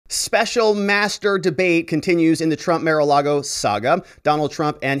Special master debate continues in the Trump Mar-a-Lago saga. Donald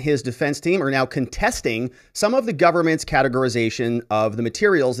Trump and his defense team are now contesting some of the government's categorization of the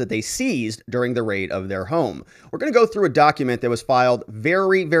materials that they seized during the raid of their home. We're going to go through a document that was filed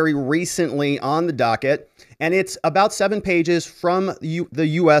very recently on the docket, and it's about 7 pages from the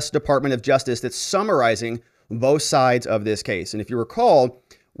U.S. Department of Justice that's summarizing both sides of this case. And if you recall,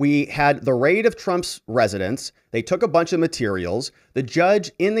 we had the raid of Trump's residence. They took a bunch of materials. The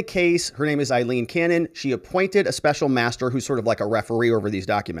judge in the case, her name is Eileen Cannon. She appointed a special master who's sort of like a referee over these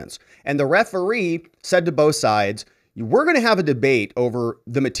documents. And the referee said to both sides, we're going to have a debate over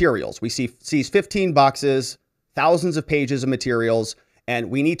the materials. We sees 15 boxes, thousands of pages of materials, and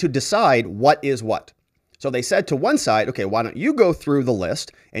we need to decide what is what. So they said to one side, okay, why don't you go through the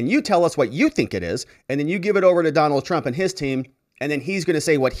list and you tell us what you think it is, and then you give it over to Donald Trump and his team, and then he's going to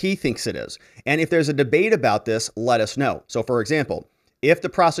say what he thinks it is. And if there's a debate about this, let us know. So for example, if the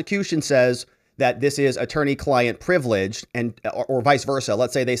prosecution says that this is attorney-client privileged or vice versa,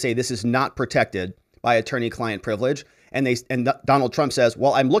 let's say they say this is not protected by attorney-client privilege, and Donald Trump says,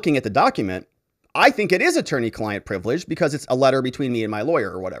 well, I'm looking at the document. I think it is attorney-client privilege because it's a letter between me and my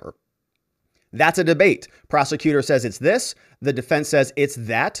lawyer or whatever. That's a debate. Prosecutor says it's this. The defense says it's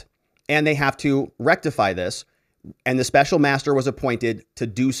that. And they have to rectify this. And the special master was appointed to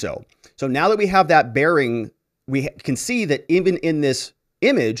do so. So now that we have that bearing, we can see that even in this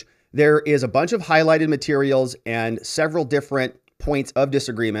image, there is a bunch of highlighted materials and several different points of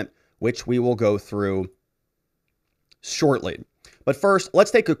disagreement, which we will go through shortly. But first,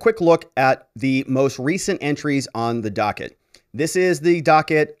 let's take a quick look at the most recent entries on the docket. This is the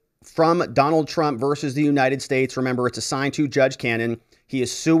docket from Donald Trump versus the United States. Remember, it's assigned to Judge Cannon. He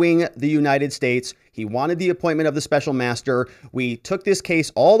is suing the United States. He wanted the appointment of the special master. We took this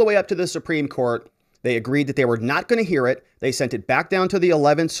case all the way up to the Supreme Court. They agreed that they were not going to hear it. They sent it back down to the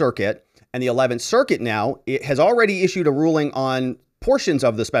 11th Circuit. And the 11th Circuit now has already issued a ruling on portions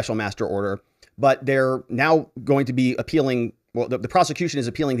of the special master order, but they're now going to be appealing. Well, the prosecution is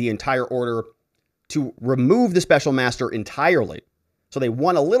appealing the entire order to remove the special master entirely. So they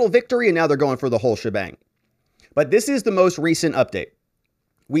won a little victory and now they're going for the whole shebang. But this is the most recent update.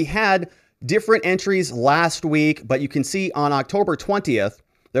 We had different entries last week, but you can see on October 20th,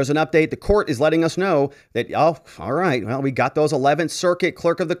 there's an update. The court is letting us know that, oh, all right, well, we got those 11th Circuit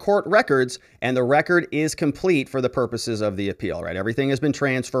clerk of the court records, and the record is complete for the purposes of the appeal, right? Everything has been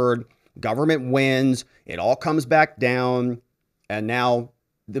transferred. Government wins. It all comes back down. And now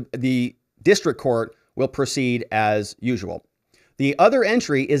the district court will proceed as usual. The other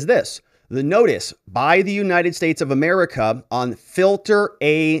entry is this. The notice by the United States of America on Filter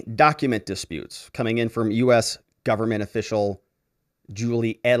A document disputes coming in from U.S. government official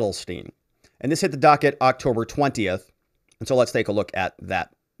Julie Edelstein. And this hit the docket October 20th. And so let's take a look at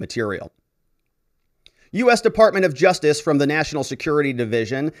that material. U.S. Department of Justice from the National Security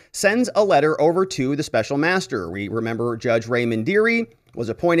Division sends a letter over to the special master. We remember Judge Raymond Dearie was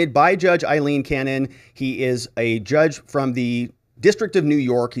appointed by Judge Eileen Cannon. He is a judge from the District of New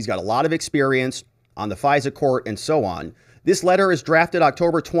York. He's got a lot of experience on the FISA court and so on. This letter is drafted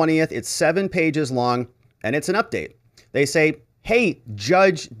October 20th. It's 7 pages long, and it's an update. They say, hey,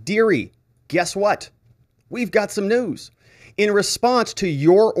 Judge Dearie, guess what? We've got some news. In response to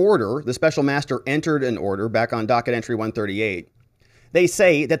your order, the special master entered an order back on docket entry 138. They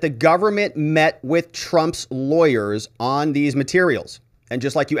say that the government met with Trump's lawyers on these materials. And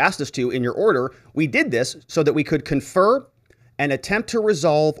just like you asked us to in your order, we did this so that we could confer and attempt to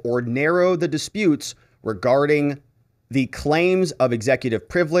resolve or narrow the disputes regarding the claims of executive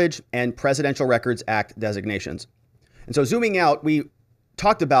privilege and Presidential Records Act designations. And so zooming out, we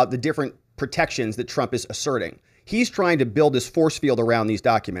talked about the different protections that Trump is asserting. He's trying to build this force field around these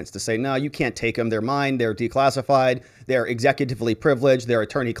documents to say, no, you can't take them. They're mine. They're declassified. They're executively privileged. They're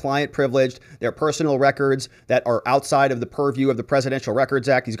attorney-client privileged. They're personal records that are outside of the purview of the Presidential Records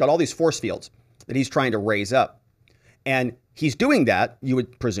Act. He's got all these force fields that he's trying to raise up. And he's doing that, you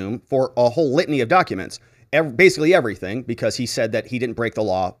would presume, for a whole litany of documents, basically everything, because he said that he didn't break the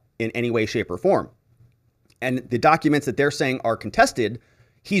law in any way, shape, or form. And the documents that they're saying are contested,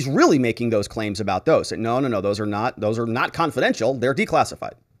 he's really making those claims about those. No, those are not confidential. They're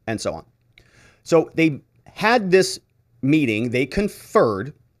declassified, and so on. So they had this meeting, they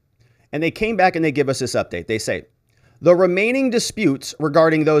conferred, and they came back and they give us this update. They say, the remaining disputes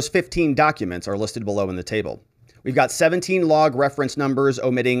regarding those 15 documents are listed below in the table. We've got 17 log reference numbers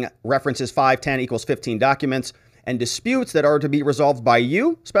omitting references 510 equals 15 documents, and disputes that are to be resolved by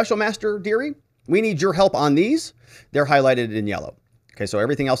you, Special Master Dearie. We need your help on these. They're highlighted in yellow. Okay, so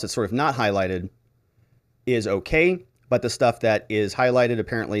everything else that's sort of not highlighted is okay. but the stuff that is highlighted,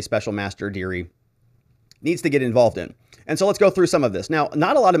 apparently Special Master Deary needs to get involved in. And so let's go through some of this. Now,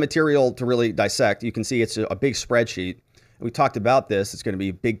 not a lot of material to really dissect. You can see it's a big spreadsheet. We talked about this. It's going to be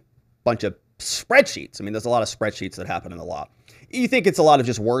a big bunch of spreadsheets. I mean, there's a lot of spreadsheets that happen in the law. You think it's a lot of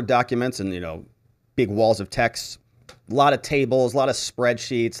just Word documents and, big walls of text, a lot of tables, a lot of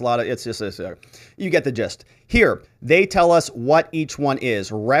spreadsheets, it's just, you get the gist. Here, they tell us what each one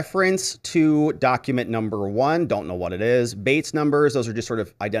is. Reference to document number 1, don't know what it is. Bates numbers, those are just sort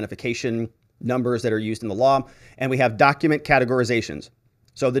of identification numbers that are used in the law. And we have document categorizations.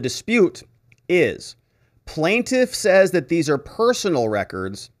 So the dispute is plaintiff says that these are personal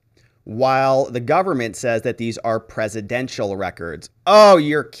records, while the government says that these are presidential records. Oh,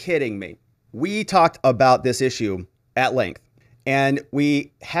 you're kidding me. We talked about this issue at length, and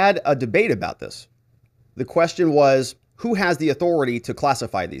we had a debate about this. The question was, who has the authority to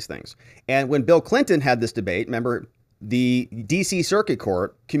classify these things? And when Bill Clinton had this debate, remember, the DC Circuit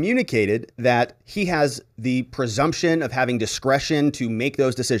Court communicated that he has the presumption of having discretion to make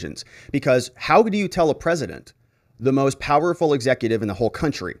those decisions. Because how do you tell a president, the most powerful executive in the whole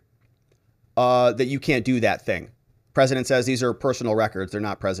country, that you can't do that thing? President says these are personal records, they're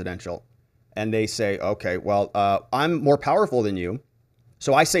not presidential. And they say, okay, well, I'm more powerful than you,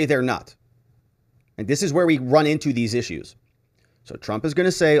 so I say they're not. And this is where we run into these issues. So Trump is going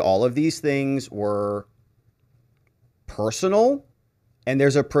to say all of these things were personal, and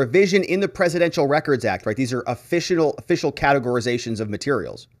there's a provision in the Presidential Records Act, right? These are official categorizations of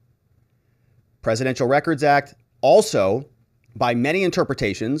materials. Presidential Records Act also, by many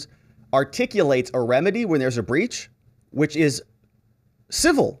interpretations, articulates a remedy when there's a breach, which is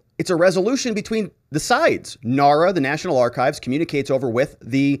civil. It's a resolution between the sides. NARA, the National Archives, communicates over with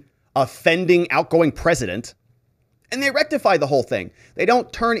the offending outgoing president, and they rectify the whole thing. They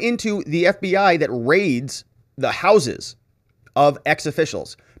don't turn into the FBI that raids the houses of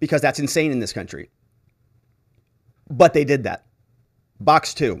ex-officials, because that's insane in this country. But they did that.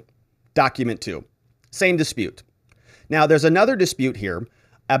 Box 2, document 2, same dispute. Now, there's another dispute here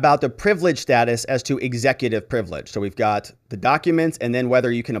about the privilege status as to executive privilege. So we've got the documents, and then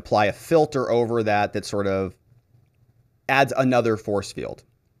whether you can apply a filter over that sort of adds another force field.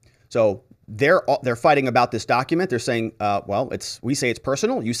 So they're fighting about this document. They're saying, we say it's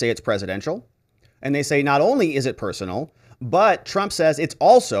personal, you say it's presidential. And they say not only is it personal, but Trump says it's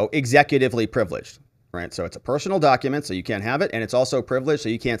also executively privileged, right? So it's a personal document, so you can't have it, and it's also privileged, so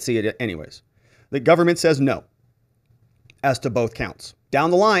you can't see it anyways. The government says no as to both counts. Down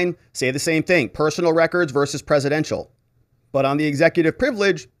the line, say the same thing, personal records versus presidential. But on the executive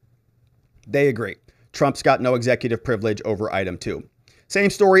privilege, they agree. Trump's got no executive privilege over item 2. Same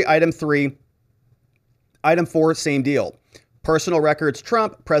story, item 3. Item 4, same deal. Personal records,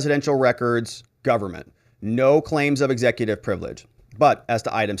 Trump. Presidential records, government. No claims of executive privilege. But as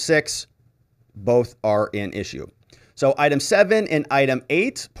to item 6, both are in issue. So item 7 and item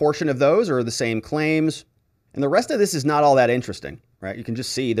 8, portion of those are the same claims. And the rest of this is not all that interesting, right? You can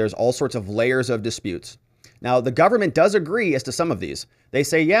just see there's all sorts of layers of disputes. Now, the government does agree as to some of these. They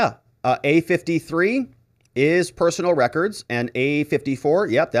say, yeah, A53 is personal records, and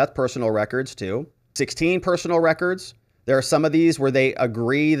A54, yep, that's personal records too. 16 personal records. There are some of these where they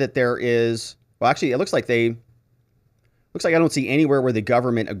agree that there is, well, actually, it looks like I don't see anywhere where the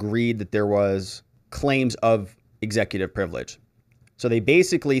government agreed that there was claims of executive privilege. So they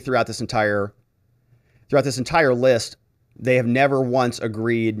basically, throughout this entire list, they have never once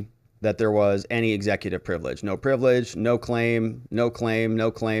agreed that there was any executive privilege. No privilege, no claim, no claim,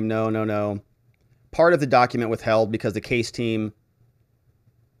 no claim, no, no, no. Part of the document withheld because the case team,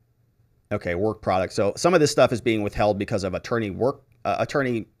 work product. So some of this stuff is being withheld because of attorney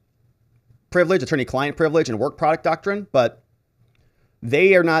privilege, attorney-client privilege, and work product doctrine, but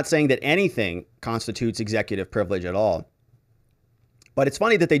they are not saying that anything constitutes executive privilege at all. But it's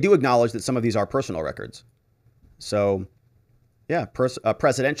funny that they do acknowledge that some of these are personal records. So, yeah,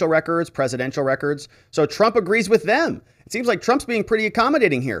 presidential records. So Trump agrees with them. It seems like Trump's being pretty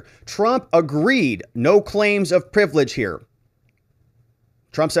accommodating here. Trump agreed. No claims of privilege here.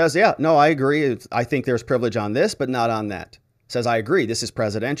 Trump says, yeah, no, I agree. I think there's privilege on this, but not on that. Says, I agree. This is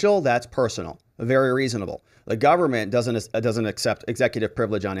presidential. That's personal. Very reasonable. The government doesn't accept executive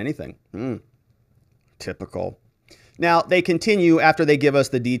privilege on anything. Typical. Now, they continue after they give us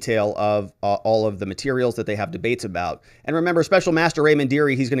the detail of all of the materials that they have debates about. And remember, Special Master Raymond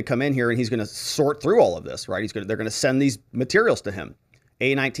Deary, he's going to come in here and he's going to sort through all of this, right? They're going to send these materials to him.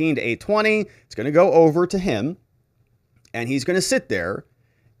 A19 to A20, it's going to go over to him, and he's going to sit there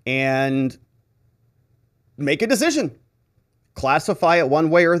and make a decision. Classify it one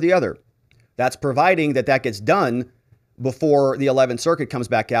way or the other. That's providing that gets done before the 11th Circuit comes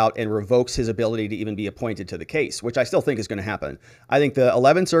back out and revokes his ability to even be appointed to the case, which I still think is going to happen. I think the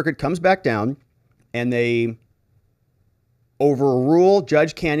 11th Circuit comes back down and they overrule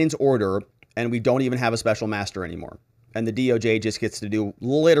Judge Cannon's order, and we don't even have a special master anymore. And the DOJ just gets to do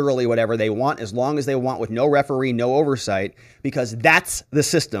literally whatever they want, as long as they want, with no referee, no oversight, because that's the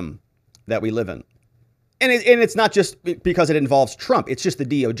system that we live in. And it's not just because it involves Trump. It's just the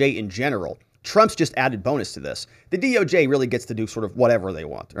DOJ in general. Trump's just added bonus to this. The DOJ really gets to do sort of whatever they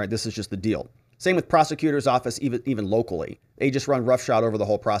want, right? This is just the deal. Same with prosecutor's office, even locally. They just run roughshod over the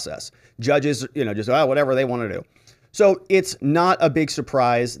whole process. Judges, just whatever they want to do. So it's not a big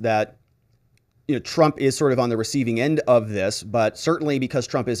surprise that Trump is sort of on the receiving end of this, but certainly because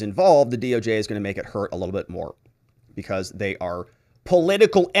Trump is involved, the DOJ is going to make it hurt a little bit more because they are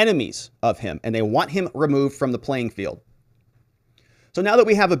political enemies of him and they want him removed from the playing field. So now that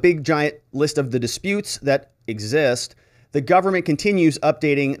we have a big giant list of the disputes that exist, the government continues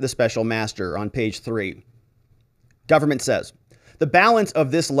updating the special master on page 3. Government says, the balance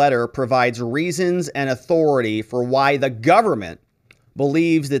of this letter provides reasons and authority for why the government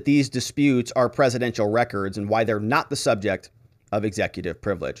believes that these disputes are presidential records and why they're not the subject of executive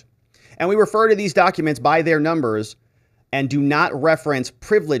privilege. And we refer to these documents by their numbers and do not reference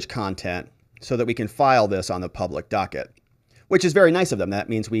privilege content so that we can file this on the public docket, which is very nice of them. That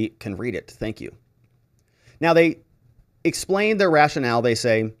means we can read it. Thank you. Now, they explain their rationale. They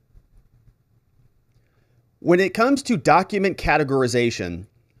say, when it comes to document categorization,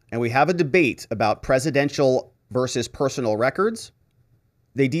 and we have a debate about presidential versus personal records,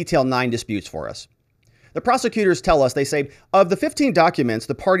 they detail 9 disputes for us. The prosecutors tell us, they say, of the 15 documents,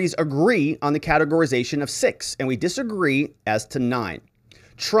 the parties agree on the categorization of 6, and we disagree as to 9.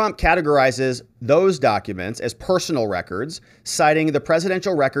 Trump categorizes those documents as personal records, citing the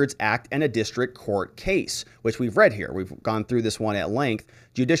Presidential Records Act and a district court case, which we've read here. We've gone through this one at length.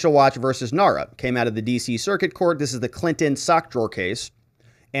 Judicial Watch versus NARA came out of the D.C. Circuit Court. This is the Clinton sock drawer case.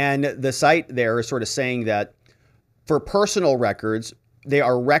 And the site there is sort of saying that for personal records, they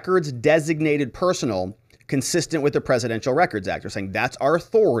are records designated personal, consistent with the Presidential Records Act. They're saying that's our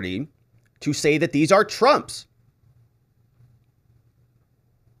authority to say that these are Trump's,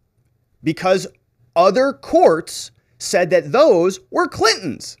 because other courts said that those were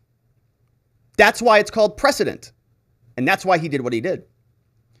Clinton's. That's why it's called precedent. And that's why he did what he did.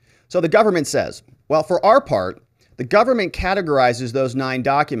 So the government says, well, for our part, the government categorizes those 9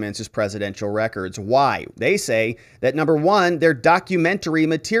 documents as presidential records. Why? They say that, number one, they're documentary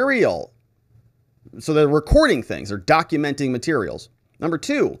material. So they're recording things. They're documenting materials. Number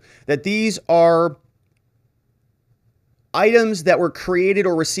 2, that these are items that were created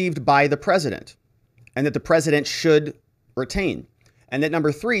or received by the president and that the president should retain. And that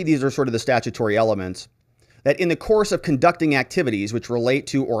number 3, these are sort of the statutory elements, that in the course of conducting activities which relate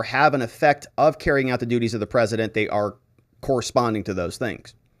to or have an effect of carrying out the duties of the president, they are corresponding to those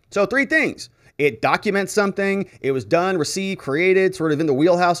things. So 3 things. It documents something, it was done, received, created, sort of in the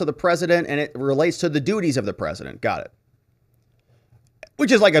wheelhouse of the president, and it relates to the duties of the president. Got it.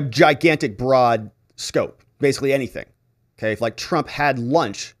 Which is like a gigantic broad scope, basically anything. Okay, if like Trump had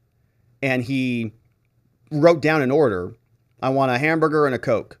lunch and he wrote down an order, I want a hamburger and a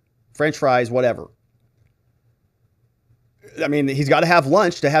Coke, French fries, whatever. I mean, he's got to have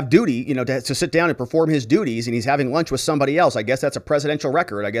lunch to have duty, to sit down and perform his duties, and he's having lunch with somebody else. I guess that's a presidential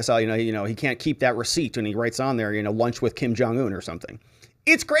record. I guess, he can't keep that receipt, and he writes on there, lunch with Kim Jong-un or something.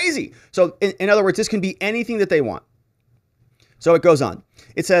 It's crazy. So in other words, this can be anything that they want. So it goes on.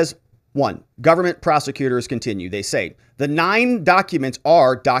 It says, 1, government prosecutors continue. They say the 9 documents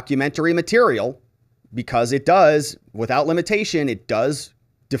are documentary material because it does, without limitation, it does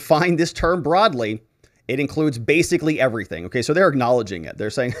define this term broadly. It includes basically everything. Okay, so they're acknowledging it. They're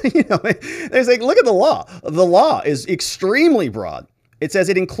saying, they're saying, look at the law. The law is extremely broad. It says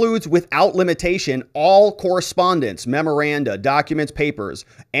it includes without limitation all correspondence, memoranda, documents, papers,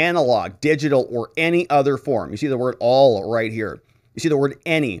 analog, digital, or any other form. You see the word all right here. You see the word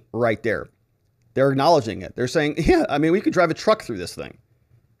any right there. They're acknowledging it. They're saying, yeah, I mean, we could drive a truck through this thing.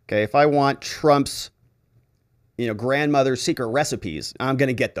 Okay, if I want Trump's, grandmother's secret recipes, I'm going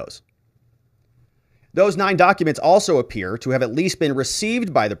to get those. Those 9 documents also appear to have at least been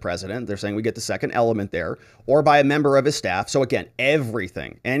received by the president. They're saying we get the second element there, or by a member of his staff. So again,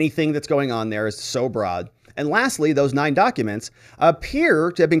 anything that's going on there is so broad. And lastly, those 9 documents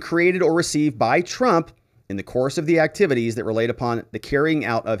appear to have been created or received by Trump in the course of the activities that relate upon the carrying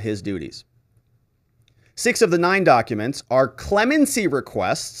out of his duties. 6 of the 9 documents are clemency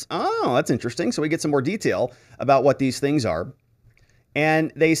requests. Oh, that's interesting. So we get some more detail about what these things are.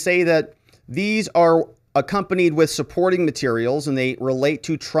 And they say that these are accompanied with supporting materials, and they relate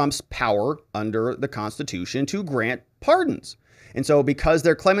to Trump's power under the Constitution to grant pardons. And so because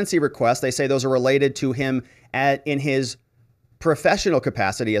they're clemency requests, they say those are related to him in his professional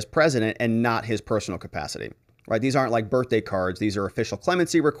capacity as president and not his personal capacity, right? These aren't like birthday cards. These are official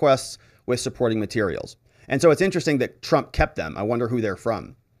clemency requests with supporting materials. And so it's interesting that Trump kept them. I wonder who they're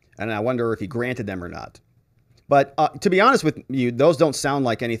from. And I wonder if he granted them or not. But to be honest with you, those don't sound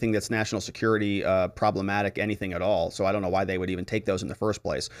like anything that's national security problematic, anything at all. So I don't know why they would even take those in the first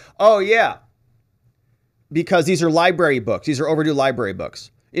place. Oh, yeah. Because these are library books. These are overdue library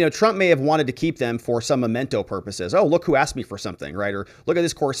books. You know, Trump may have wanted to keep them for some memento purposes. Oh, look who asked me for something, right? Or look at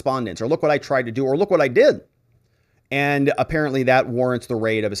this correspondence, or look what I tried to do, or look what I did. And apparently that warrants the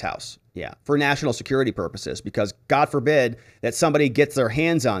raid of his house. Yeah, for national security purposes, because God forbid that somebody gets their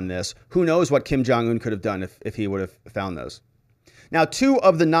hands on this. Who knows what Kim Jong-un could have done if he would have found those. Now, 2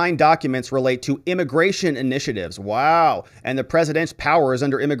 of the 9 documents relate to immigration initiatives. Wow. And the president's powers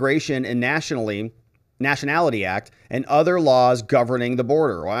under Immigration and Nationality Act and other laws governing the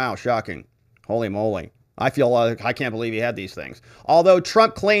border. Wow, shocking. Holy moly. I feel like I can't believe he had these things. Although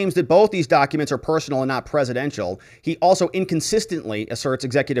Trump claims that both these documents are personal and not presidential, he also inconsistently asserts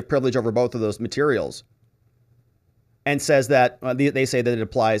executive privilege over both of those materials and says that they say that it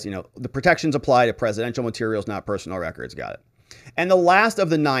applies, the protections apply to presidential materials, not personal records. Got it. And the last of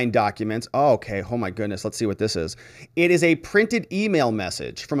the 9 documents, oh my goodness, let's see what this is. It is a printed email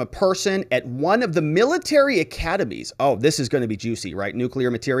message from a person at one of the military academies. Oh, this is going to be juicy, right? Nuclear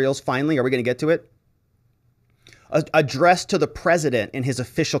materials. Finally, are we going to get to it? Addressed to the president in his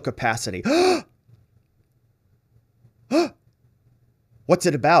official capacity. What's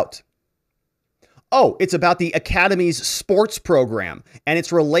it about? Oh, it's about the Academy's sports program and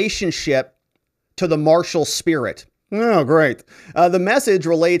its relationship to the martial spirit. Oh, great. The message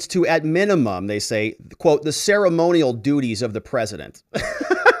relates to, at minimum, they say, quote, the ceremonial duties of the president.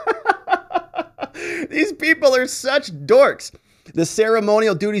 These people are such dorks. The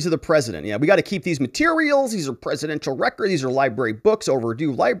ceremonial duties of the president. Yeah, we got to keep these materials. These are presidential records. These are library books,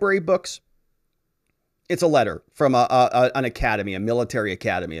 overdue library books. It's a letter from an academy, a military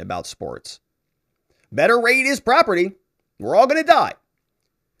academy about sports. Better raid his property. We're all going to die.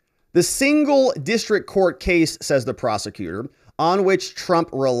 The single district court case, says the prosecutor, on which Trump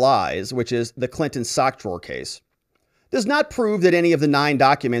relies, which is the Clinton sock drawer case, does not prove that any of the 9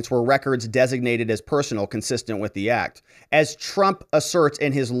 documents were records designated as personal consistent with the act. As Trump asserts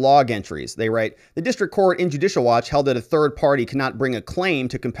in his log entries, they write, the district court in Judicial Watch held that a third party cannot bring a claim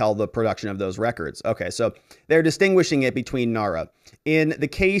to compel the production of those records. Okay, so they're distinguishing it between NARA. In the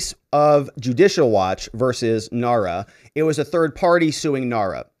case of Judicial Watch versus NARA, it was a third party suing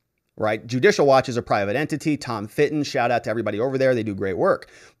NARA. Right? Judicial Watch is a private entity. Tom Fitton, shout out to everybody over there. They do great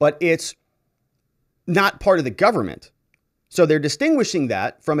work. But it's not part of the government. So they're distinguishing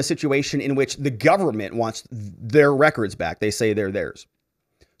that from a situation in which the government wants their records back. They say they're theirs.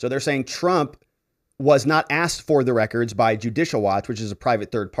 So they're saying Trump was not asked for the records by Judicial Watch, which is a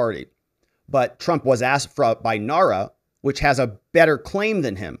private third party. But Trump was asked for by NARA, which has a better claim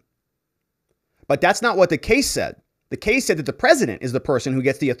than him. But that's not what the case said. The case said that the president is the person who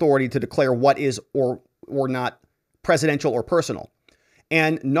gets the authority to declare what is or not presidential or personal.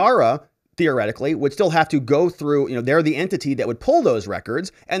 And NARA, theoretically, would still have to go through, they're the entity that would pull those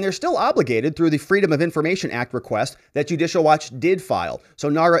records, and they're still obligated through the Freedom of Information Act request that Judicial Watch did file. So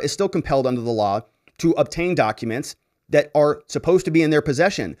NARA is still compelled under the law to obtain documents that are supposed to be in their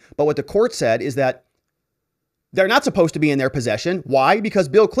possession. But what the court said is that they're not supposed to be in their possession. Why? Because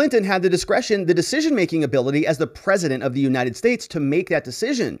Bill Clinton had the discretion, the decision-making ability as the president of the United States to make that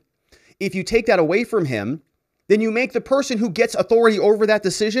decision. If you take that away from him, then you make the person who gets authority over that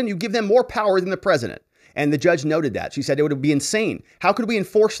decision, you give them more power than the president. And the judge noted that. She said it would be insane. How could we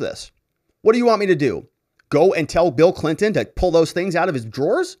enforce this? What do you want me to do? Go and tell Bill Clinton to pull those things out of his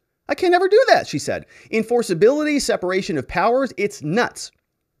drawers? I can never do that, she said. Enforceability, separation of powers, it's nuts.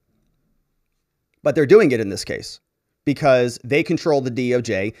 But they're doing it in this case because they control the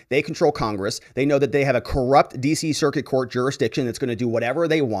DOJ. They control Congress. They know that they have a corrupt DC Circuit Court jurisdiction that's going to do whatever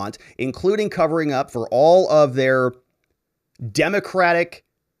they want, including covering up for all of their Democratic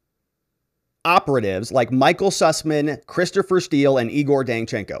operatives like Michael Sussman, Christopher Steele, and Igor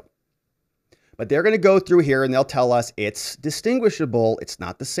Danchenko. But they're going to go through here and they'll tell us it's distinguishable. It's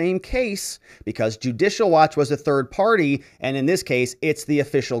not the same case because Judicial Watch was a third party. And in this case, it's the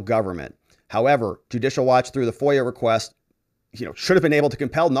official government. However, Judicial Watch through the FOIA request, should have been able to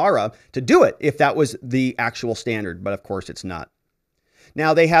compel NARA to do it if that was the actual standard. But of course, it's not.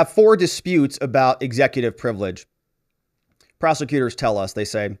 Now, they have 4 disputes about executive privilege. Prosecutors tell us, they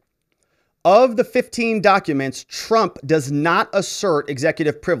say, Of the 15 documents, Trump does not assert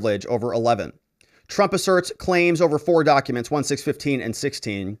executive privilege over 11. Trump asserts claims over 4 documents, 1, 6, 15, and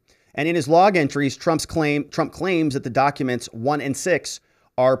 16. And in his log entries, Trump claims that the documents 1 and 6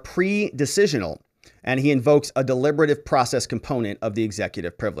 are pre-decisional, and he invokes a deliberative process component of the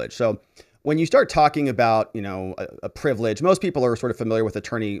executive privilege. So when you start talking about, a privilege, most people are sort of familiar with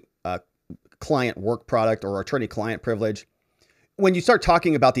attorney-client work product or attorney-client privilege. When you start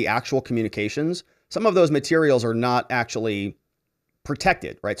talking about the actual communications, some of those materials are not actually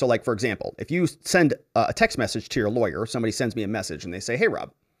protected, right? So like, for example, if you send a text message to your lawyer, somebody sends me a message and they say, hey,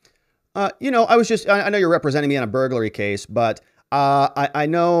 Rob, I know you're representing me on a burglary case, but I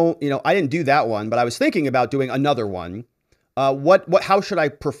know, I didn't do that one, but I was thinking about doing another one. How should I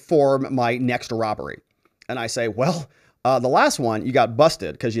perform my next robbery? And I say, well, the last one, you got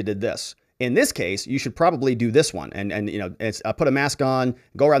busted because you did this. In this case, you should probably do this one and put a mask on,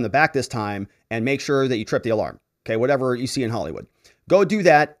 go around the back this time and make sure that you trip the alarm. Okay. Whatever you see in Hollywood, go do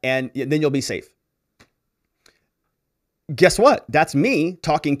that. And then you'll be safe. Guess what? That's me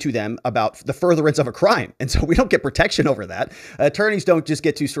talking to them about the furtherance of a crime. And so we don't get protection over that. Attorneys don't just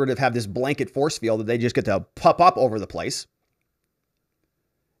get to sort of have this blanket force field that they just get to pop up over the place.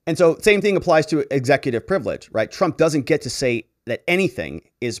 And so same thing applies to executive privilege, right? Trump doesn't get to say that anything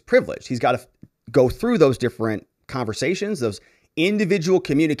is privileged. He's got to go through those different conversations, those individual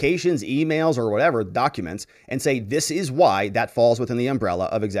communications, emails, or whatever documents, and say, this is why that falls within the umbrella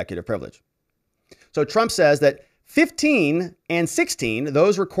of executive privilege. So Trump says that 15 and 16,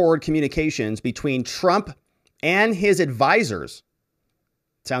 those record communications between Trump and his advisors.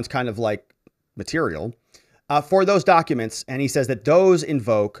 Sounds kind of like material for those documents. And he says that those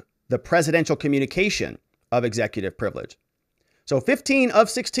invoke the presidential communication of executive privilege. So 15 of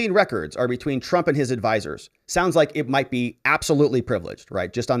 16 records are between Trump and his advisors. Sounds like it might be absolutely privileged,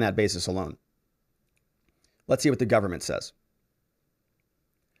 right? Just on that basis alone. Let's see what the government says.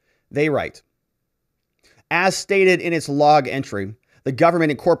 They write, as stated in its log entry, the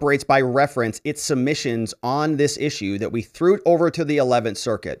government incorporates by reference its submissions on this issue that we threw it over to the 11th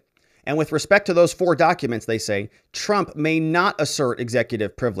Circuit. And with respect to those 4 documents, they say, Trump may not assert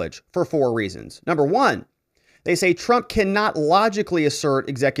executive privilege for 4 reasons. Number 1, they say Trump cannot logically assert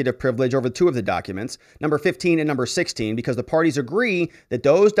executive privilege over 2 of the documents, number 15 and number 16, because the parties agree that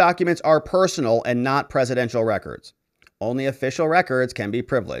those documents are personal and not presidential records. Only official records can be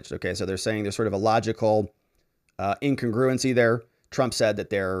privileged. Okay, so they're saying there's sort of a logical incongruency there. Trump said that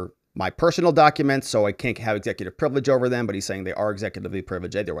they're my personal documents, so I can't have executive privilege over them, but he's saying they are executively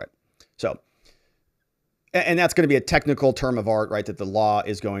privileged either way. So, and that's going to be a technical term of art, right? That the law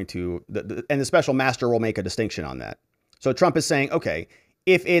is going to, and the special master will make a distinction on that. So Trump is saying, okay,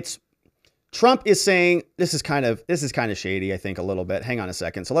 Trump is saying, this is kind of shady, I think, a little bit. Hang on a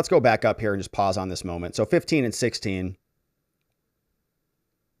second. So let's go back up here and just pause on this moment. So 15 and 16.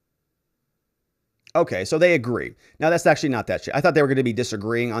 Okay, so they agree. Now, that's actually not that shit. I thought they were going to be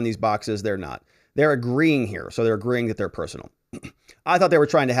disagreeing on these boxes. They're not. They're agreeing here. So they're agreeing that they're personal. I thought they were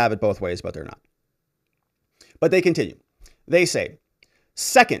trying to have it both ways, but they're not. But they continue. They say,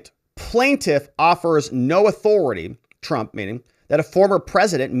 second, plaintiff offers no authority, Trump meaning, that a former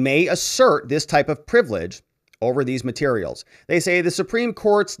president may assert this type of privilege over these materials. They say the Supreme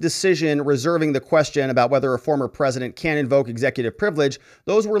Court's decision reserving the question about whether a former president can invoke executive privilege,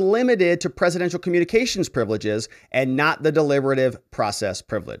 those were limited to presidential communications privileges and not the deliberative process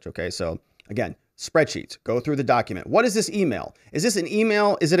privilege. Okay, so again, spreadsheets, go through the document. What is this email? Is this an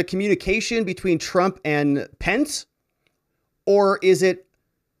email? Is it a communication between Trump and Pence? Or is it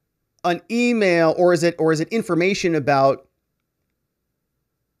an email, or is it information about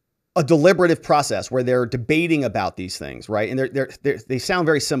a deliberative process where they're debating about these things, right? And they sound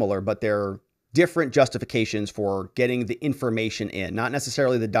very similar, but they're different justifications for getting the information in, not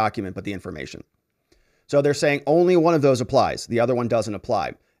necessarily the document, but the information. So they're saying only one of those applies. The other one doesn't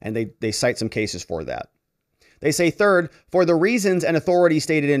apply. And they cite some cases for that. They say third, for the reasons and authority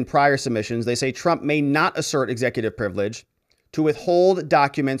stated in prior submissions, they say Trump may not assert executive privilege to withhold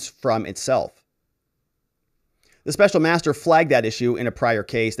documents from itself. The special master flagged that issue in a prior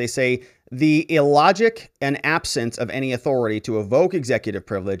case. They say the illogic and absence of any authority to evoke executive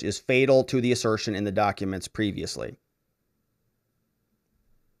privilege is fatal to the assertion in the documents previously.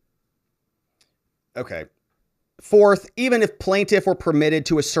 Okay. Fourth, even if plaintiff were permitted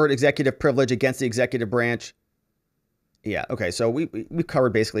to assert executive privilege against the executive branch. Yeah. Okay. So we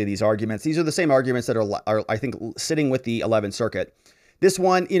covered basically these arguments. These are the same arguments that are I think, sitting with the 11th Circuit. This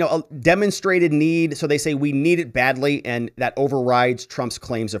one, a demonstrated need. So they say we need it badly, and that overrides Trump's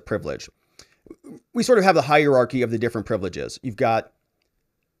claims of privilege. We sort of have the hierarchy of the different privileges. You've got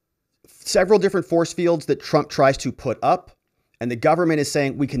several different force fields that Trump tries to put up. And the government is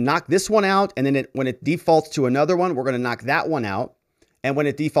saying we can knock this one out. And then when it defaults to another one, we're going to knock that one out. And when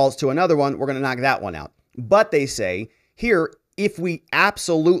it defaults to another one, we're going to knock that one out. But they say here, if we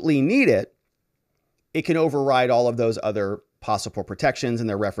absolutely need it, it can override all of those other possible protections. And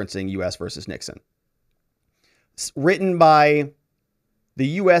they're referencing U.S. versus Nixon. It's written by the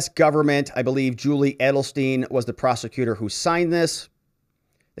U.S. government. I believe Julie Edelstein was the prosecutor who signed this.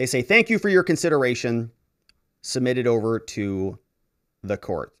 They say, thank you for your consideration. Submitted over to the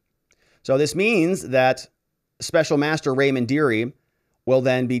court. So this means that Special Master Raymond Dearie will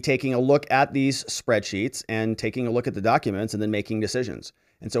then be taking a look at these spreadsheets and taking a look at the documents and then making decisions.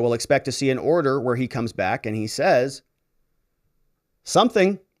 And so we'll expect to see an order where he comes back and he says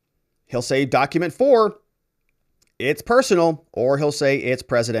something. He'll say document 4, it's personal, or he'll say it's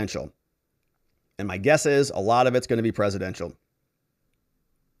presidential. And my guess is a lot of it's going to be presidential.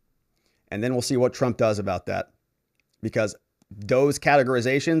 And then we'll see what Trump does about that, because those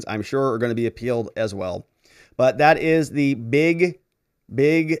categorizations, I'm sure, are going to be appealed as well. But that is the big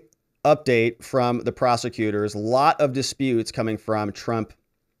update from the prosecutors. A lot of disputes coming from Trump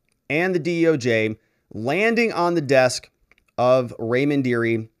and the DOJ landing on the desk of Raymond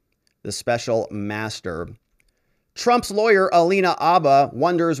Dearie, the special master. Trump's lawyer, Alina Habba,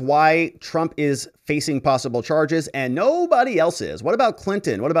 wonders why Trump is facing possible charges and nobody else is. What about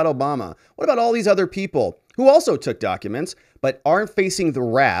Clinton? What about Obama? What about all these other people who also took documents but aren't facing the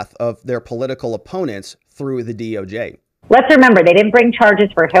wrath of their political opponents through the DOJ? Let's remember, they didn't bring charges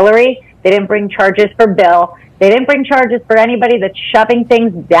for Hillary. They didn't bring charges for Bill. They didn't bring charges for anybody that's shoving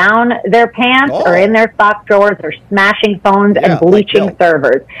things down their pants or in their sock drawers or smashing phones and bleaching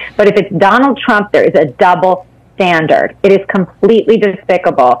servers. But if it's Donald Trump, there is a double standard. It is completely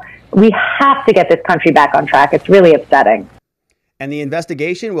despicable. We have to get this country back on track. It's really upsetting. And the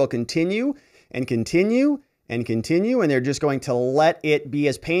investigation will continue and continue and continue, and they're just going to let it be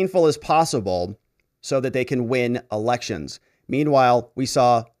as painful as possible so that they can win elections. Meanwhile, we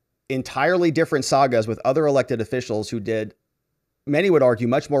saw entirely different sagas with other elected officials who did, many would argue,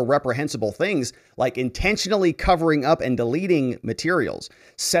 much more reprehensible things, like intentionally covering up and deleting materials,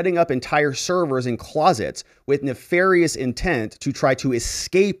 setting up entire servers in closets with nefarious intent to try to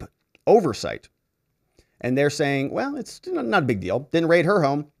escape oversight. And they're saying, well, it's not a big deal. Didn't raid her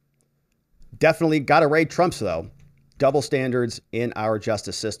home. Definitely got to raid Trump's, though. Double standards in our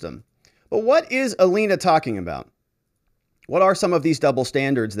justice system. But what is Alina talking about? What are some of these double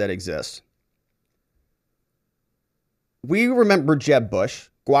standards that exist? We remember Jeb Bush,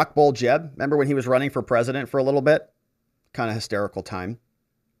 Guac Bowl Jeb. Remember when he was running for president for a little bit? Kind of hysterical time.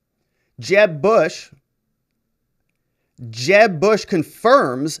 Jeb Bush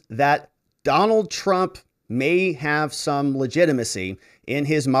confirms that Donald Trump may have some legitimacy in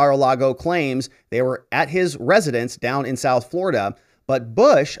his Mar-a-Lago claims. They were at his residence down in South Florida, but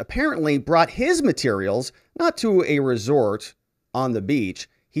Bush apparently brought his materials not to a resort on the beach.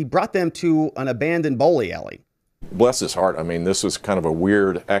 He brought them to an abandoned bowling alley. Bless his heart. I mean, this was kind of a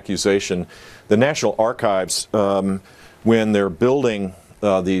weird accusation. The National Archives, when they're building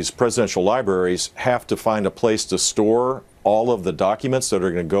these presidential libraries, have to find a place to store all of the documents that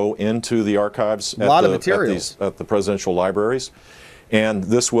are going to go into the archives at the presidential libraries. And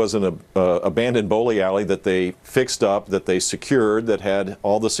this was an abandoned bowling alley that they fixed up, that they secured, that had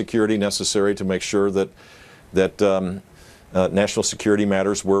all the security necessary to make sure that national security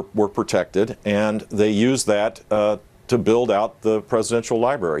matters were protected. And they used that to build out the presidential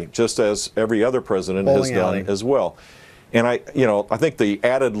library, just as every other president has done as well. And I think the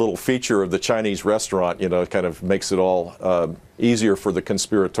added little feature of the Chinese restaurant, kind of makes it all easier for the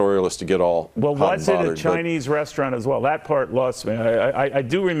conspiratorialists to get all hot and bothered. Was it a Chinese restaurant as well? That part lost me. I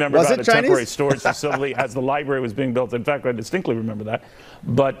do remember about a temporary storage facility as the library was being built. In fact, I distinctly remember that.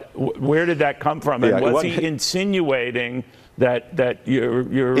 But where did that come from? And was he insinuating that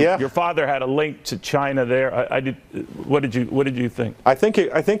your father had a link to China there? What did you think? I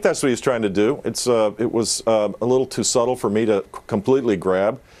think that's what he's trying to do. It was a little too subtle for me to completely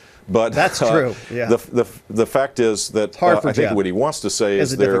grab, but that's true. Yeah. The fact is that I think what he wants to say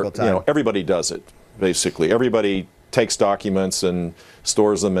is everybody does it. Basically, everybody takes documents and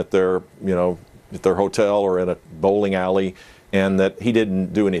stores them at their hotel or in a bowling alley, and that he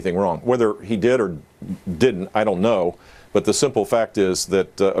didn't do anything wrong. Whether he did or didn't, I don't know. But the simple fact is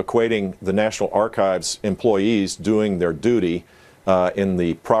that equating the National Archives employees doing their duty in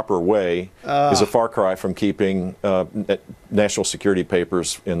the proper way is a far cry from keeping national security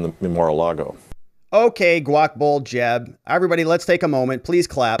papers in Mar-a-Lago. Okay, Guac Bowl Jeb. Everybody, let's take a moment. Please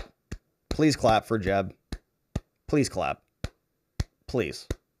clap. Please clap for Jeb. Please clap. Please.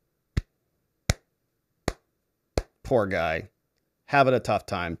 Poor guy. Having a tough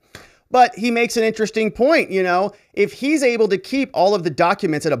time. But he makes an interesting point, you know, if he's able to keep all of the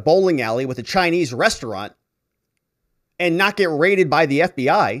documents at a bowling alley with a Chinese restaurant and not get raided by the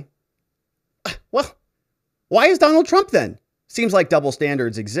FBI, well, why is Donald Trump then? Seems like double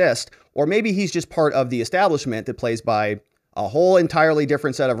standards exist, or maybe he's just part of the establishment that plays by a whole entirely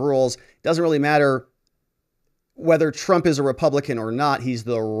different set of rules. Doesn't really matter whether Trump is a Republican or not. He's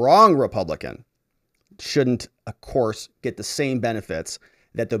the wrong Republican. Shouldn't, of course, get the same benefits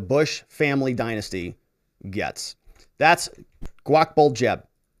that the Bush family dynasty gets. That's Guac Bull Jeb.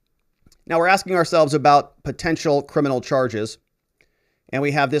 Now we're asking ourselves about potential criminal charges. And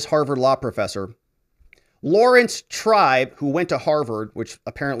we have this Harvard law professor, Laurence Tribe, who went to Harvard, which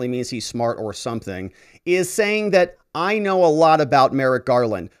apparently means he's smart or something, is saying that I know a lot about Merrick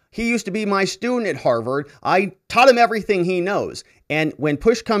Garland. He used to be my student at Harvard. I taught him everything he knows. And when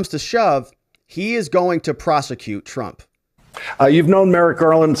push comes to shove, he is going to prosecute Trump. You've known Merrick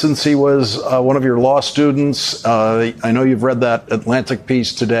Garland since he was one of your law students. I know you've read that Atlantic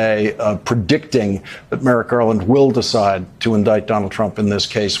piece today predicting that Merrick Garland will decide to indict Donald Trump in this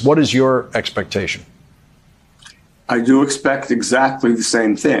case. What is your expectation? I do expect exactly the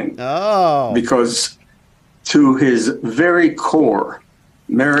same thing. Oh. Because to his very core,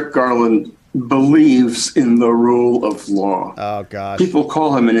 Merrick Garland believes in the rule of law. Oh, gosh. People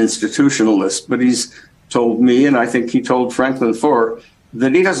call him an institutionalist, but he's told me, and I think he told Franklin Foer,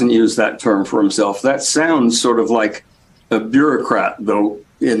 that he doesn't use that term for himself. That sounds sort of like a bureaucrat, though,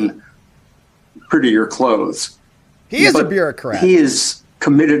 in prettier clothes. He is a bureaucrat. He is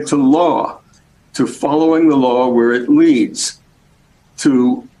committed to law, to following the law where it leads,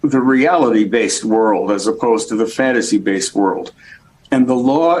 to the reality-based world as opposed to the fantasy-based world. And the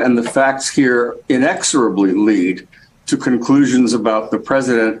law and the facts here inexorably lead to conclusions about the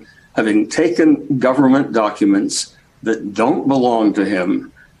president having taken government documents that don't belong to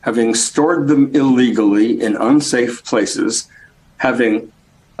him, having stored them illegally in unsafe places, having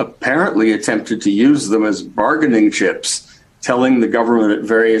apparently attempted to use them as bargaining chips, telling the government at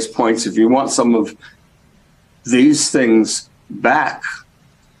various points, if you want some of these things back,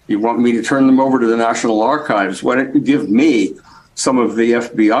 you want me to turn them over to the National Archives, why don't you give me some of the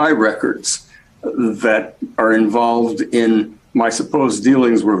FBI records that are involved in my supposed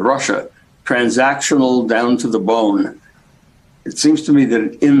dealings with Russia, transactional down to the bone. It seems to me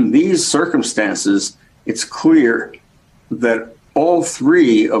that in these circumstances, it's clear that all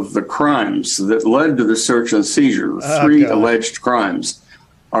three of the crimes that led to the search and seizure, three alleged crimes,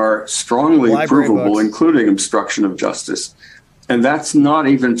 are strongly provable, including obstruction of justice. And that's not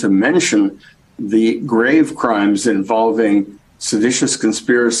even to mention the grave crimes involving seditious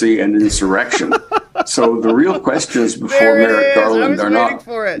conspiracy and insurrection. So the real questions before Merrick Garland are not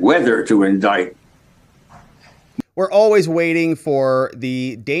whether to indict. We're always waiting for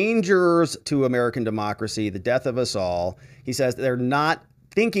the dangers to American democracy, the death of us all. He says they're not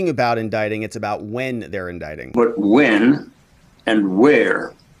thinking about indicting. It's about when they're indicting. But when and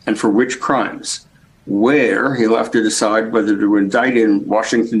where and for which crimes? Where, he'll have to decide whether to indict in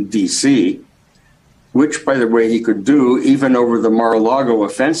Washington, D.C., which, by the way, he could do even over the Mar-a-Lago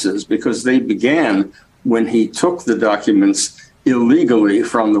offenses, because they began when he took the documents illegally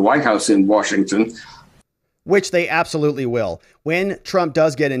from the White House in Washington. Which they absolutely will. When Trump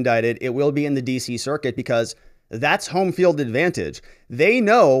does get indicted, it will be in the D.C. circuit, because that's home field advantage. They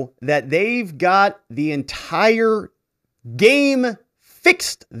know that they've got the entire game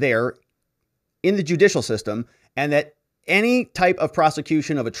fixed there in the judicial system, and that any type of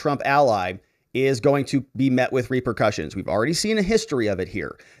prosecution of a Trump ally is going to be met with repercussions. We've already seen a history of it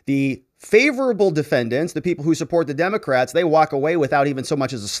here. The favorable defendants, the people who support the Democrats, they walk away without even so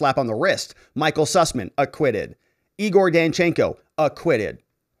much as a slap on the wrist. Michael Sussman, acquitted. Igor Danchenko, acquitted.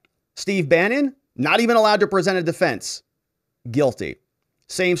 Steve Bannon, not even allowed to present a defense. Guilty.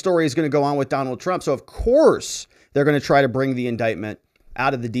 Same story is going to go on with Donald Trump. So, of course, they're going to try to bring the indictment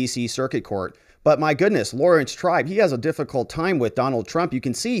out of the D.C. Circuit Court. But my goodness, Laurence Tribe, he has a difficult time with Donald Trump. You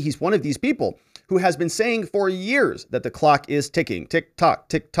can see he's one of these people who has been saying for years that the clock is ticking. Tick tock,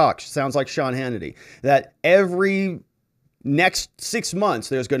 tick tock. Sounds like Sean Hannity. That every next 6 months,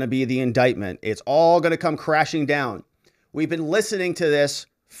 there's going to be the indictment. It's all going to come crashing down. We've been listening to this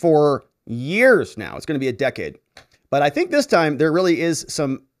for years now. It's going to be a decade. But I think this time there really is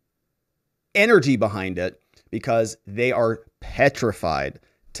some energy behind it, because they are petrified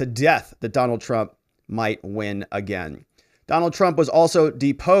to death that Donald Trump might win again. Donald Trump was also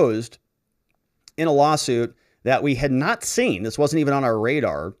deposed in a lawsuit that we had not seen. This wasn't even on our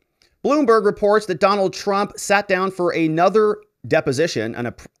radar. Bloomberg reports that Donald Trump sat down for another deposition,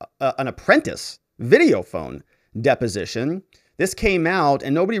 an Apprentice video phone deposition. This came out,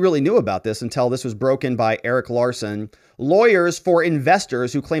 and nobody really knew about this until this was broken by Eric Larson. Lawyers for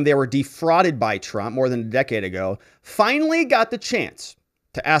investors who claimed they were defrauded by Trump more than a decade ago finally got the chance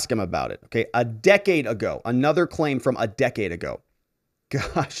to ask him about it. Okay, a decade ago, another claim from a decade ago.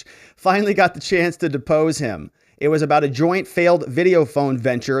 Gosh, finally got the chance to depose him. It was about a joint failed video phone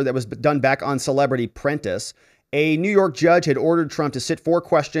venture that was done back on Celebrity Apprentice. A New York judge had ordered Trump to sit 4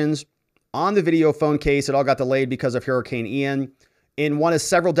 questions on the video phone case. It all got delayed because of Hurricane Ian. In one of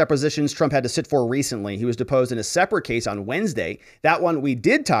several depositions Trump had to sit for recently, he was deposed in a separate case on Wednesday. That one we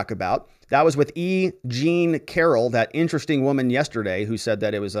did talk about. That was with E. Jean Carroll, that interesting woman yesterday who said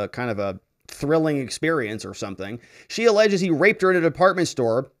that it was a kind of a thrilling experience or something. She alleges he raped her in a department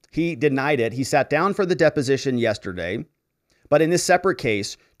store. He denied it. He sat down for the deposition yesterday. But in this separate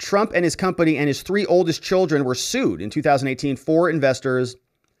case, Trump and his company and his 3 oldest children were sued in 2018 for investors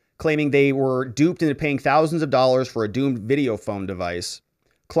claiming they were duped into paying thousands of dollars for a doomed video phone device.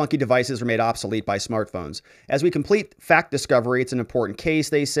 Clunky devices were made obsolete by smartphones. As we complete fact discovery, it's an important case,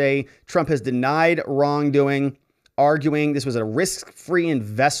 they say. Trump has denied wrongdoing, arguing this was a risk-free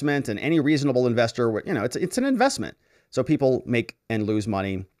investment and any reasonable investor, it's an investment. So people make and lose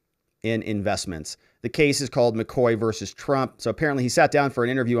money in investments. The case is called McCoy versus Trump. So apparently he sat down for an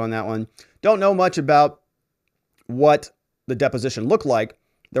interview on that one. Don't know much about what the deposition looked like.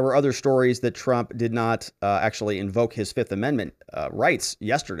 There were other stories that Trump did not actually invoke his Fifth Amendment rights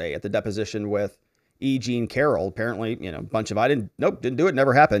yesterday at the deposition with E. Jean Carroll. Apparently, a bunch of didn't do it,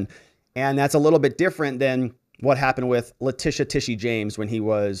 never happened. And that's a little bit different than what happened with Letitia Tishy James when he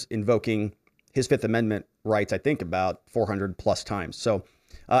was invoking his Fifth Amendment rights, I think about 400 plus times. So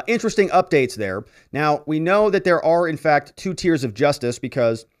interesting updates there. Now, we know that there are, in fact, 2 tiers of justice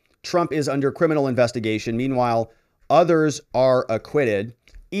because Trump is under criminal investigation. Meanwhile, others are acquitted.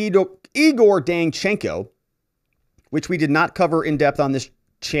 Igor Danchenko, which we did not cover in depth on this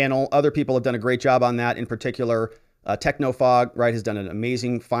channel. Other people have done a great job on that. In particular, Technofog, right, has done an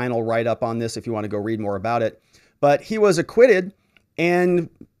amazing final write-up on this if you want to go read more about it. But he was acquitted and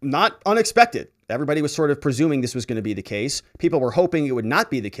not unexpected. Everybody was sort of presuming this was going to be the case. People were hoping it would not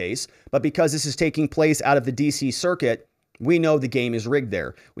be the case. But because this is taking place out of the D.C. circuit, we know the game is rigged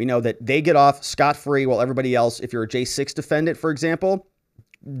there. We know that they get off scot-free while everybody else, if you're a J6 defendant, for example,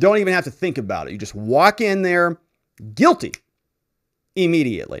 don't even have to think about it. You just walk in there guilty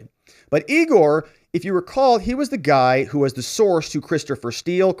immediately. But Igor, if you recall, he was the guy who was the source to Christopher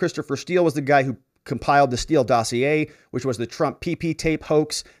Steele. Christopher Steele was the guy who compiled the Steele dossier, which was the Trump PP tape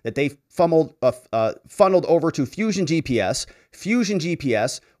hoax that they funneled over to Fusion GPS. Fusion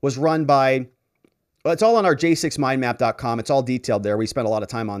GPS was run by, well, it's all on our j6mindmap.com. It's all detailed there. We spent a lot of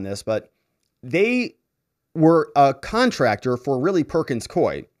time on this, but they were a contractor for Really Perkins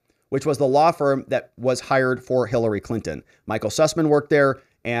Coie, which was the law firm that was hired for Hillary Clinton. Michael Sussman worked there,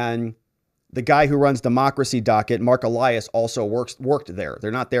 and the guy who runs Democracy Docket, Mark Elias, also worked there.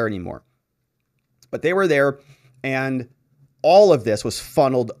 They're not there anymore. But they were there, and all of this was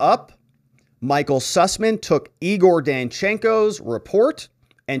funneled up. Michael Sussman took Igor Danchenko's report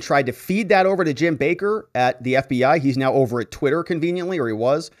and tried to feed that over to Jim Baker at the FBI. He's now over at Twitter, conveniently, or he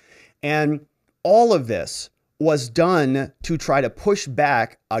was. And all of this was done to try to push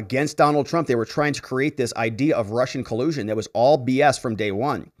back against Donald Trump. They were trying to create this idea of Russian collusion that was all BS from day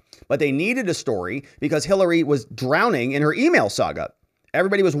one. But they needed a story because Hillary was drowning in her email saga.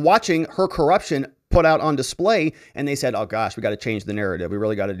 Everybody was watching her corruption put out on display, and they said, oh gosh, we got to change the narrative. We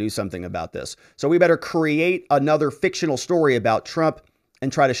really got to do something about this. So we better create another fictional story about Trump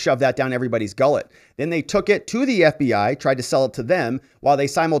and try to shove that down everybody's gullet. Then they took it to the FBI, tried to sell it to them, while they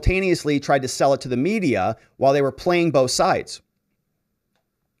simultaneously tried to sell it to the media while they were playing both sides.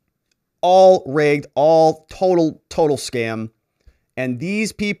 All rigged, all total scam. And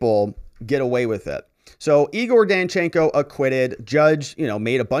these people get away with it. So Igor Danchenko acquitted. Judge,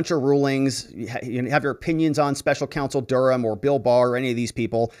 made a bunch of rulings. You have your opinions on Special Counsel Durham or Bill Barr or any of these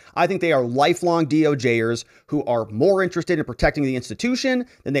people. I think they are lifelong DOJers who are more interested in protecting the institution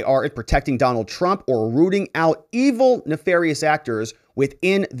than they are in protecting Donald Trump or rooting out evil, nefarious actors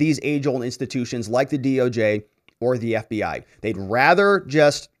within these age-old institutions like the DOJ or the FBI. They'd rather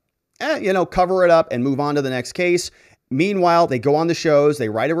just, cover it up and move on to the next case. Meanwhile, they go on the shows, they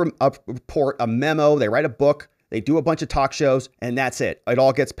write a report, a memo, they write a book, they do a bunch of talk shows, and that's it. It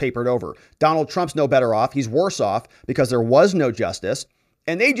all gets papered over. Donald Trump's no better off. He's worse off because there was no justice,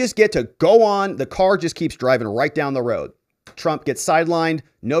 and they just get to go on. The car just keeps driving right down the road. Trump gets sidelined,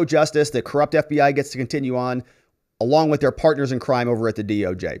 no justice. The corrupt FBI gets to continue on, along with their partners in crime over at the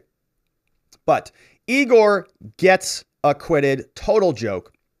DOJ. But Igor gets acquitted. Total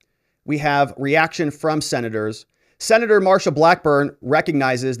joke. We have reaction from senators. Senator Marsha Blackburn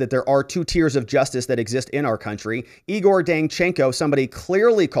recognizes that there are two tiers of justice that exist in our country. Igor Danchenko, somebody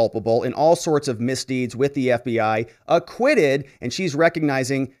clearly culpable in all sorts of misdeeds with the FBI, acquitted, and she's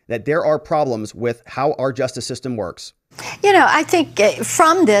recognizing that there are problems with how our justice system works. You know, I think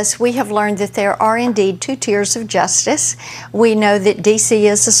from this we have learned that there are indeed two tiers of justice. We know that D.C.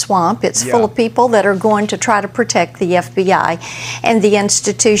 is a swamp. It's full of people that are going to try to protect the FBI and the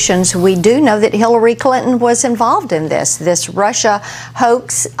institutions. We do know that Hillary Clinton was involved in this Russia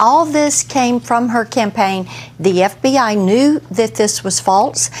hoax. All this came from her campaign. The FBI knew that this was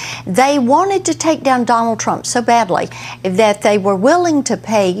false. They wanted to take down Donald Trump so badly that they were willing to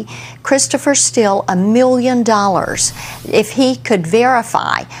pay Christopher Steele $1 million if he could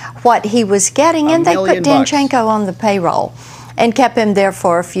verify what he was getting, and they put Danchenko on the payroll and kept him there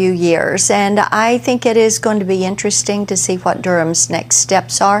for a few years. And I think it is going to be interesting to see what Durham's next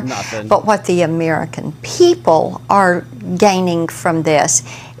steps are. But what the American people are gaining from this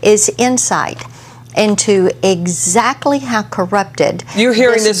is insight into exactly how corrupted you're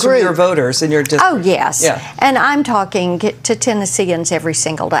hearing this from your voters in your district. Oh, yes. Yeah. And I'm talking to Tennesseans every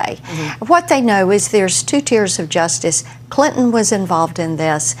single day. What they know is there's two tiers of justice. Clinton was involved in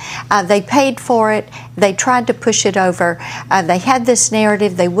this. They paid for it. They tried to push it over. They had this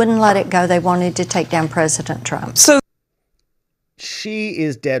narrative. They wouldn't let it go. They wanted to take down President Trump. So she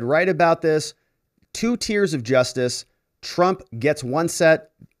is dead right about this. Two tiers of justice. Trump gets one set.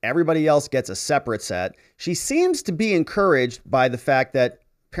 Everybody else gets a separate set. She seems to be encouraged by the fact that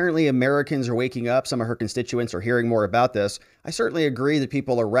apparently Americans are waking up. Some of her constituents are hearing more about this. I certainly agree that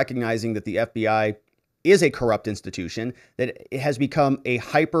people are recognizing that the FBI is a corrupt institution, that it has become a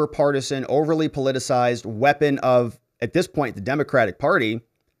hyper-partisan, overly politicized weapon of, at this point, the Democratic Party.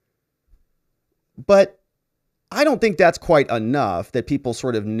 But I don't think that's quite enough that people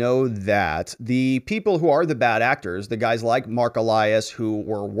sort of know that. The people who are the bad actors, the guys like Mark Elias, who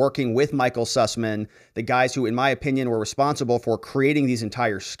were working with Michael Sussman, the guys who, in my opinion, were responsible for creating these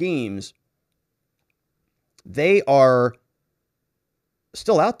entire schemes, they are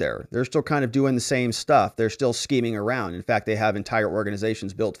still out there. They're still kind of doing the same stuff. They're still scheming around. In fact, they have entire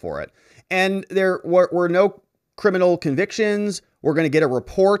organizations built for it. And there were no criminal convictions. We're going to get a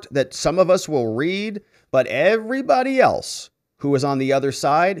report that some of us will read. But everybody else who was on the other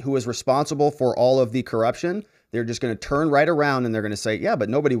side, who was responsible for all of the corruption, they're just going to turn right around and they're going to say, yeah, but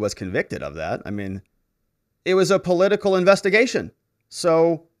nobody was convicted of that. I mean, it was a political investigation.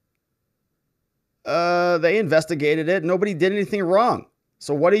 So they investigated it. Nobody did anything wrong.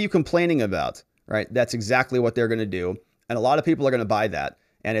 So what are you complaining about? Right? That's exactly what they're going to do. And a lot of people are going to buy that.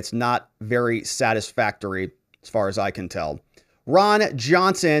 And it's not very satisfactory as far as I can tell. Ron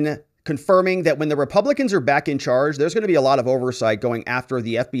Johnson confirming that when the Republicans are back in charge, there's going to be a lot of oversight going after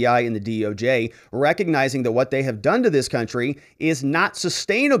the FBI and the DOJ, recognizing that what they have done to this country is not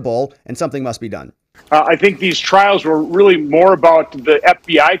sustainable and something must be done. I think these trials were really more about the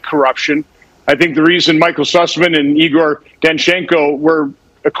FBI corruption. I think the reason Michael Sussman and Igor Danchenko were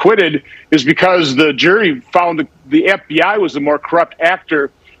acquitted is because the jury found the FBI was the more corrupt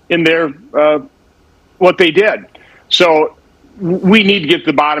actor in their what they did. So we need to get to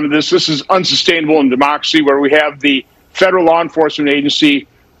the bottom of this. This is unsustainable in democracy, where we have the federal law enforcement agency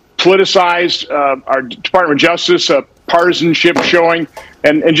politicized, our Department of Justice, partisanship showing,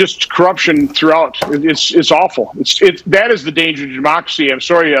 and just corruption throughout. It's awful. That is the danger to democracy. I'm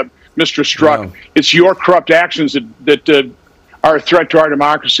sorry, Mr. Strzok. Yeah. It's your corrupt actions that are a threat to our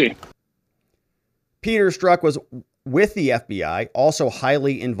democracy. Peter Strzok was with the FBI, also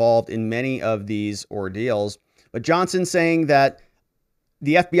highly involved in many of these ordeals. But Johnson saying that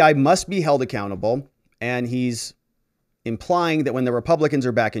the FBI must be held accountable, and he's implying that when the Republicans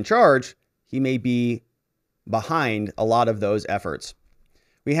are back in charge, he may be behind a lot of those efforts.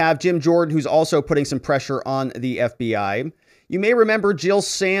 We have Jim Jordan, who's also putting some pressure on the FBI. You may remember Jill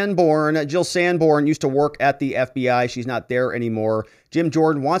Sanborn. Jill Sanborn used to work at the FBI. She's not there anymore. Jim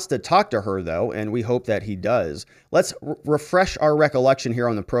Jordan wants to talk to her, though, and we hope that he does. Let's refresh our recollection here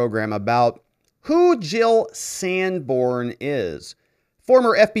on the program about who Jill Sanborn is.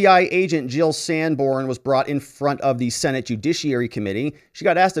 Former FBI agent Jill Sanborn was brought in front of the Senate Judiciary Committee. She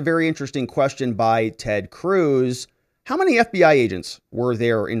got asked a very interesting question by Ted Cruz. How many FBI agents were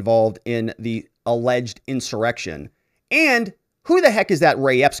there involved in the alleged insurrection? And who the heck is that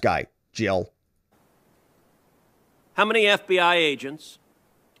Ray Epps guy, Jill? How many FBI agents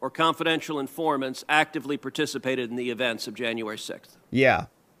or confidential informants actively participated in the events of January 6th? Yeah.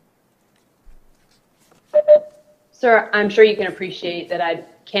 Sir, I'm sure you can appreciate that I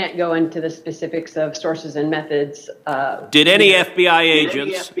can't go into the specifics of sources and methods. Did any FBI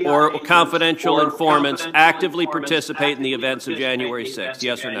agents or confidential informants actively participate in the events of January 6th?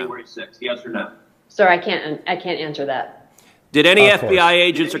 Yes or no? Sir, I can't answer that. Did any FBI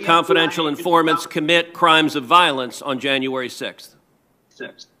agents or confidential informants commit crimes of violence on January 6th?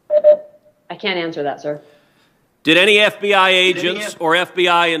 I can't answer that, sir. Did any FBI agents or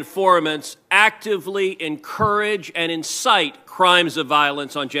FBI informants actively encourage and incite crimes of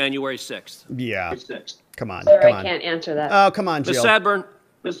violence on January 6th? Yeah. Come on. Sir, come I on. can't answer that. Oh, come on, Jill. Ms. Sanborn,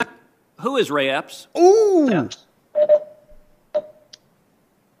 who is Ray Epps? Ooh.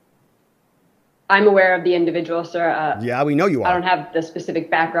 I'm aware of the individual, sir. Yeah, we know you are. I don't have the specific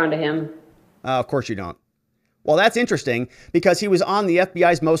background to him. Of course you don't. Well, that's interesting because he was on the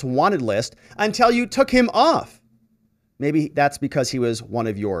FBI's most wanted list until you took him off. Maybe that's because he was one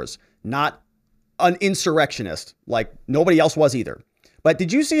of yours, not an insurrectionist like nobody else was either. But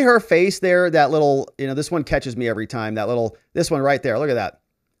did you see her face there? That little, this one catches me every time. This one right there. Look at that.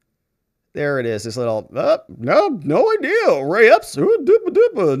 There it is. This little, no idea. Ray Epps.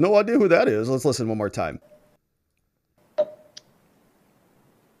 No idea who that is. Let's listen one more time.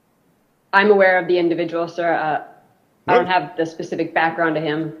 I'm aware of the individual, sir. I don't have the specific background to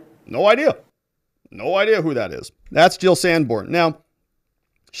him. No idea. No idea who that is. That's Jill Sanborn. Now,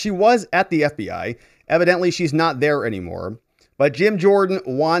 she was at the FBI. Evidently, she's not there anymore. But Jim Jordan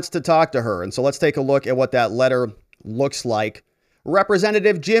wants to talk to her. And so let's take a look at what that letter looks like.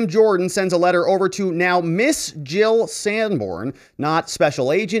 Representative Jim Jordan sends a letter over to now Miss Jill Sanborn, not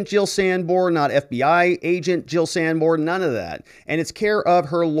Special Agent Jill Sanborn, not FBI Agent Jill Sanborn, none of that. And it's care of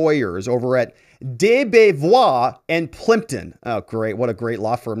her lawyers over at Debevois and Plimpton. Oh, great. What a great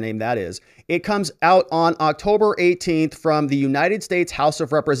law firm name that is. It comes out on October 18th from the United States House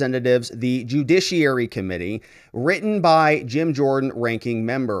of Representatives, the Judiciary Committee, written by Jim Jordan, ranking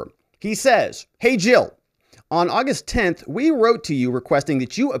member. He says, "Hey, Jill, on August 10th, we wrote to you requesting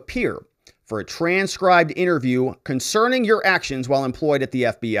that you appear for a transcribed interview concerning your actions while employed at the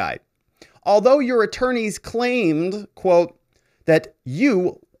FBI. Although your attorneys claimed, quote, that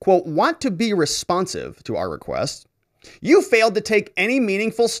you, quote, want to be responsive to our request, you failed to take any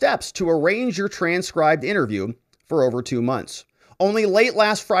meaningful steps to arrange your transcribed interview for over 2 months. Only late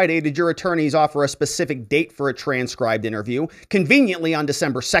last Friday did your attorneys offer a specific date for a transcribed interview, conveniently on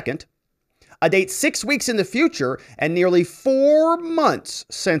December 2nd, a date 6 weeks in the future and nearly 4 months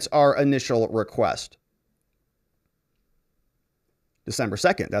since our initial request." December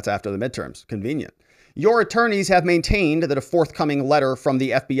 2nd, that's after the midterms. Convenient. "Your attorneys have maintained that a forthcoming letter from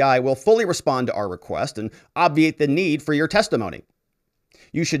the FBI will fully respond to our request and obviate the need for your testimony.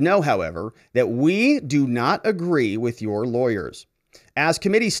 You should know, however, that we do not agree with your lawyers. As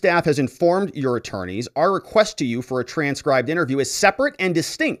committee staff has informed your attorneys, our request to you for a transcribed interview is separate and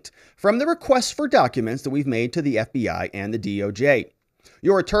distinct from the requests for documents that we've made to the FBI and the DOJ.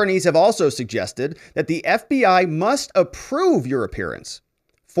 Your attorneys have also suggested that the FBI must approve your appearance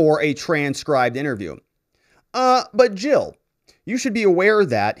for a transcribed interview. But Jill, you should be aware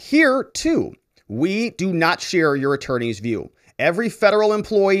that here, too, we do not share your attorney's view. Every federal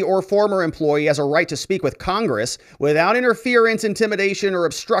employee or former employee has a right to speak with Congress without interference, intimidation, or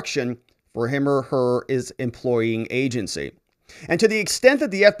obstruction for him or her is employing agency. And to the extent that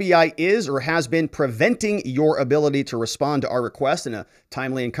the FBI is or has been preventing your ability to respond to our request in a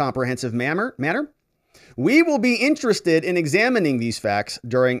timely and comprehensive manner, we will be interested in examining these facts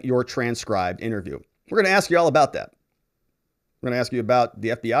during your transcribed interview." We're going to ask you all about that. We're going to ask you about the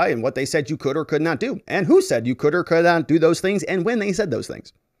FBI and what they said you could or could not do, and who said you could or could not do those things, and when they said those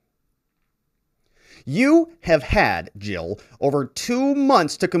things. You have had, Jill, over 2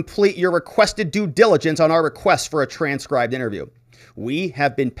 months to complete your requested due diligence on our request for a transcribed interview. We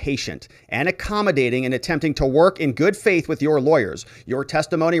have been patient and accommodating in attempting to work in good faith with your lawyers. Your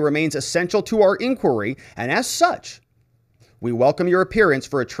testimony remains essential to our inquiry, and as such, we welcome your appearance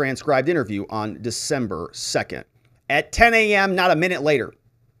for a transcribed interview on December 2nd at 10 a.m., not a minute later.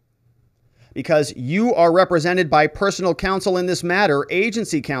 Because you are represented by personal counsel in this matter,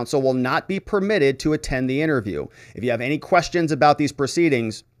 agency counsel will not be permitted to attend the interview. If you have any questions about these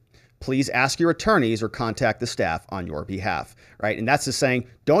proceedings, please ask your attorneys or contact the staff on your behalf, right? And that's just saying,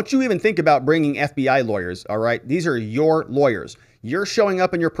 don't you even think about bringing FBI lawyers, all right? These are your lawyers. You're showing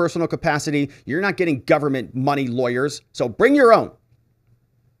up in your personal capacity. You're not getting government money lawyers, so bring your own.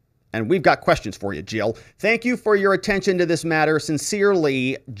 And we've got questions for you, Jill. Thank you for your attention to this matter.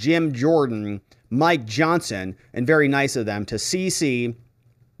 Sincerely, Jim Jordan, Mike Johnson, and very nice of them to CC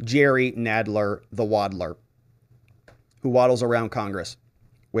Jerry Nadler, the waddler, who waddles around Congress.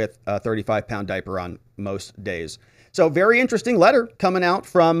 with a 35-pound diaper on most days. So very interesting letter coming out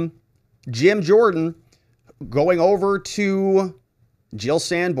from Jim Jordan going over to Jill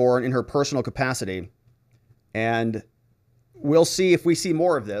Sanborn in her personal capacity. And we'll see if we see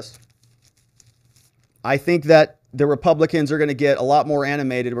more of this. I think that the Republicans are going to get a lot more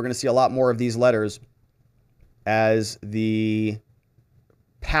animated. We're going to see a lot more of these letters as the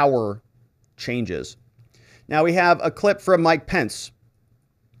power changes. Now we have a clip from Mike Pence.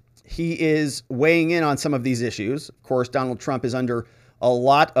 He is weighing in on some of these issues. Of course, Donald Trump is under a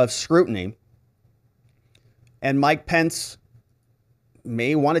lot of scrutiny. And Mike Pence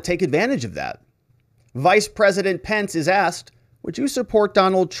may want to take advantage of that. Vice President Pence is asked, would you support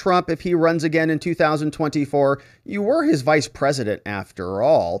Donald Trump if he runs again in 2024? You were his vice president after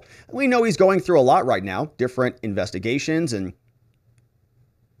all. We know he's going through a lot right now, different investigations. And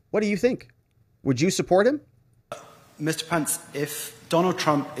what do you think? Would you support him? Mr. Pence, if Donald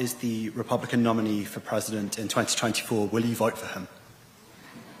Trump is the Republican nominee for president in 2024, will you vote for him?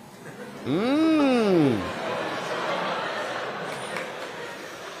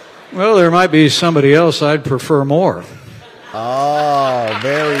 Well, there might be somebody else I'd prefer more. Oh,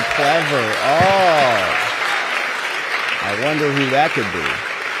 very clever. Oh, I wonder who that could be.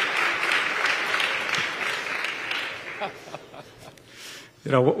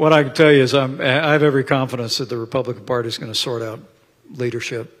 You know, what I can tell you is I have every confidence that the Republican Party is going to sort out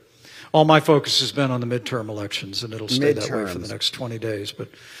leadership. All my focus has been on the midterm elections, and it'll stay that way for the next 20 days. But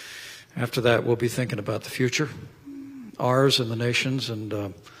after that, we'll be thinking about the future, ours and the nation's,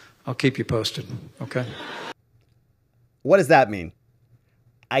 and I'll keep you posted, okay? What does that mean?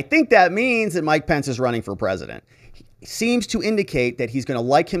 I think that means that Mike Pence is running for president. He seems to indicate that he's going to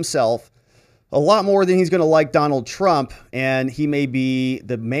like himself a lot more than he's going to like Donald Trump, and he may be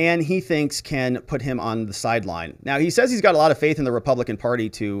the man he thinks can put him on the sideline. Now, he says he's got a lot of faith in the Republican Party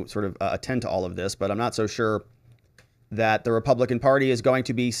to sort of attend to all of this, but I'm not so sure that the Republican Party is going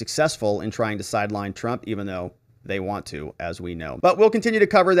to be successful in trying to sideline Trump, even though they want to, as we know. But we'll continue to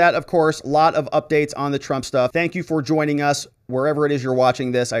cover that, of course. A lot of updates on the Trump stuff. Thank you for joining us wherever it is you're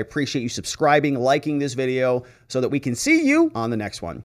watching this. I appreciate you subscribing, liking this video so that we can see you on the next one.